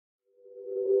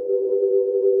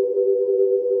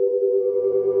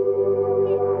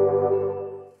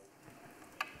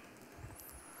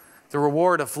The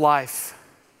reward of life,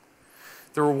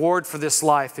 the reward for this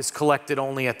life is collected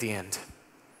only at the end.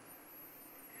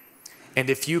 And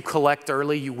if you collect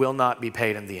early, you will not be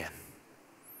paid in the end.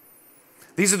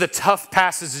 These are the tough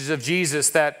passages of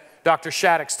Jesus that Dr.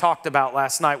 Shaddix talked about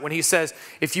last night when he says,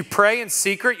 if you pray in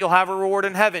secret, you'll have a reward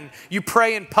in heaven. You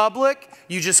pray in public,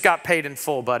 you just got paid in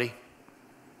full, buddy.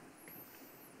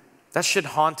 That should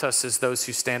haunt us as those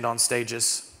who stand on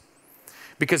stages.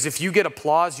 Because if you get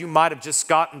applause, you might have just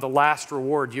gotten the last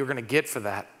reward you're going to get for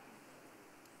that.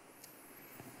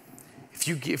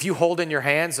 If you hold in your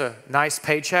hands a nice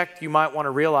paycheck, you might want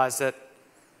to realize that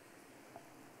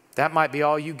that might be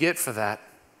all you get for that.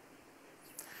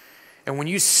 And when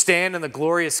you stand in the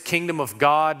glorious kingdom of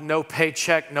God, no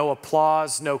paycheck, no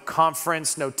applause, no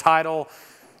conference, no title,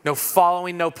 no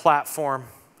following, no platform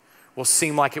will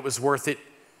seem like it was worth it.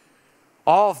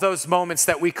 All of those moments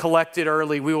that we collected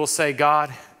early, we will say,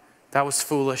 God, that was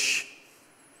foolish.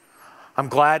 I'm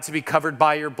glad to be covered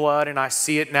by your blood, and I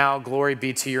see it now. Glory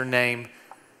be to your name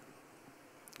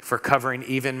for covering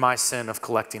even my sin of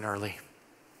collecting early.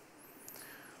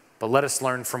 But let us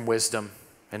learn from wisdom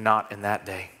and not in that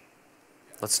day.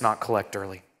 Let's not collect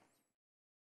early.